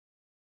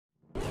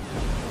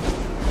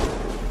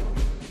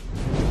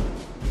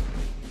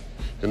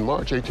In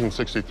March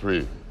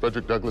 1863,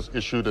 Frederick Douglass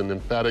issued an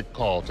emphatic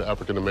call to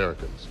African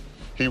Americans.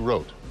 He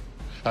wrote,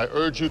 "I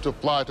urge you to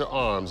fly to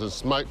arms and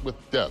smite with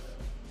death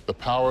the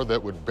power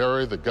that would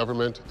bury the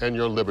government and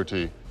your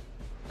liberty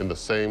in the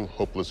same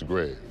hopeless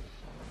grave."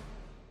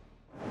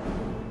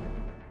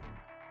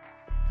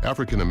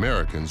 African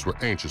Americans were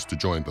anxious to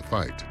join the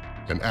fight.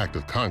 An act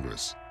of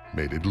Congress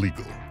made it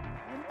legal.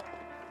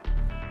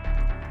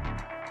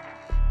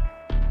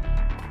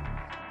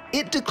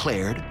 It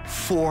declared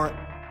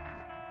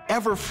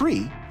forever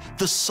free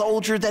the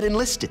soldier that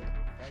enlisted.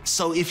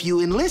 So if you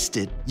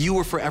enlisted, you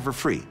were forever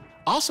free.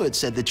 Also, it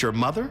said that your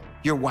mother,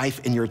 your wife,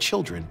 and your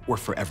children were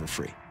forever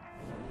free.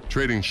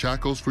 Trading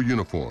shackles for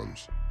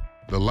uniforms,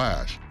 the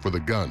lash for the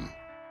gun.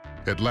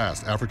 At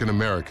last, African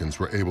Americans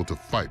were able to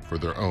fight for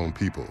their own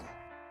people.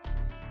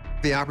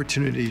 The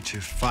opportunity to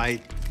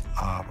fight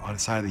on the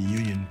side of the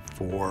Union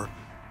for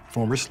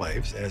former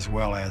slaves, as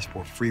well as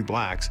for free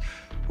blacks,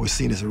 was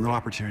seen as a real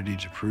opportunity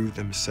to prove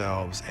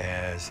themselves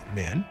as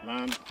men.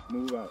 Line,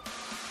 move out.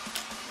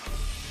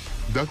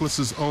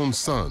 Douglass's own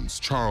sons,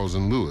 Charles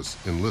and Lewis,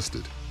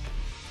 enlisted.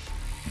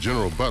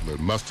 General Butler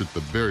mustered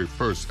the very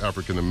first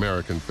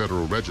African-American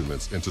federal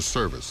regiments into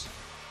service,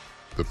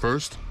 the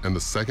 1st and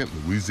the 2nd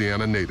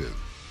Louisiana Native.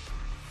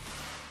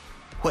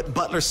 What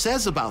Butler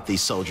says about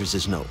these soldiers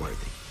is noteworthy.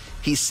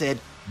 He said,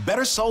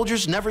 "Better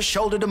soldiers never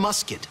shouldered a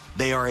musket.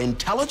 They are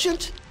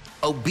intelligent,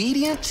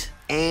 obedient,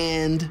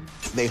 and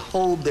they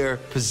hold their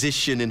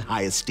position in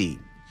high esteem."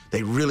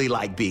 They really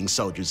like being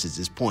soldiers, is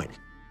his point.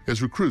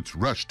 As recruits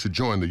rushed to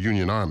join the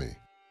Union Army,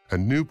 a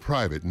new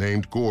private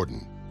named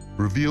Gordon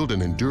revealed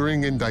an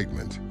enduring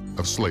indictment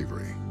of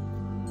slavery.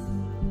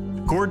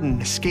 Gordon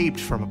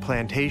escaped from a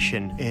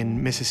plantation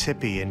in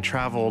Mississippi and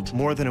traveled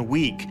more than a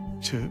week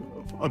to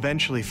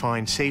eventually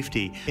find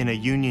safety in a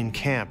Union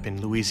camp in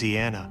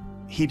Louisiana.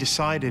 He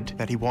decided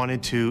that he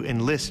wanted to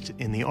enlist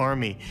in the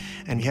Army,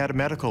 and he had a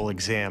medical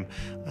exam.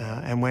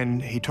 And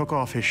when he took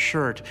off his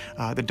shirt,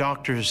 the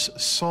doctors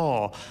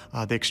saw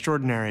the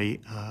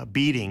extraordinary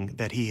beating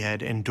that he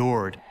had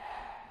endured.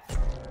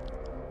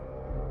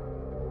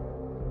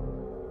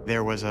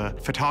 There was a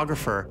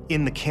photographer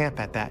in the camp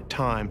at that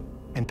time,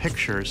 and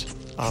pictures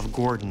of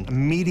Gordon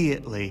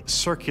immediately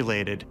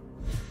circulated.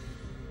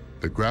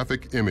 The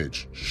graphic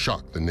image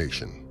shocked the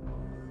nation.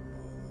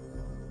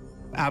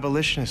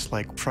 Abolitionists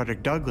like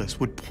Frederick Douglass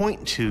would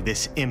point to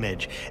this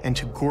image and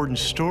to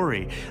Gordon's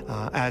story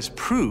as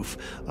proof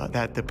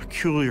that the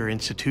peculiar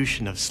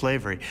institution of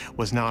slavery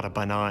was not a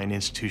benign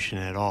institution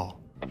at all.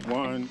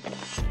 One.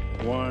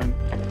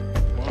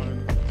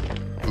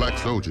 Black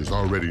soldiers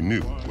already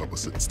knew what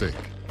was at stake,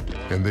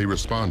 and they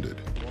responded.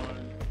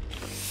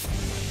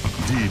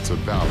 Deeds of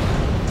valor,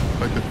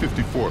 like the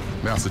 54th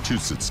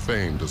Massachusetts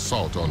famed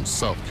assault on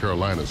South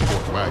Carolina's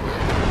Fort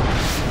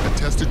Wagner,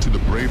 attested to the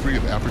bravery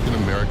of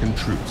African-American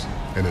troops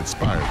and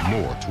inspired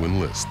more to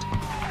enlist.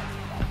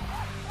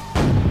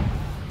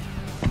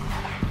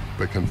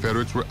 The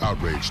Confederates were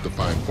outraged to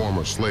find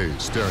former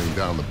slaves staring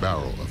down the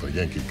barrel of a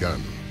Yankee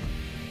gun.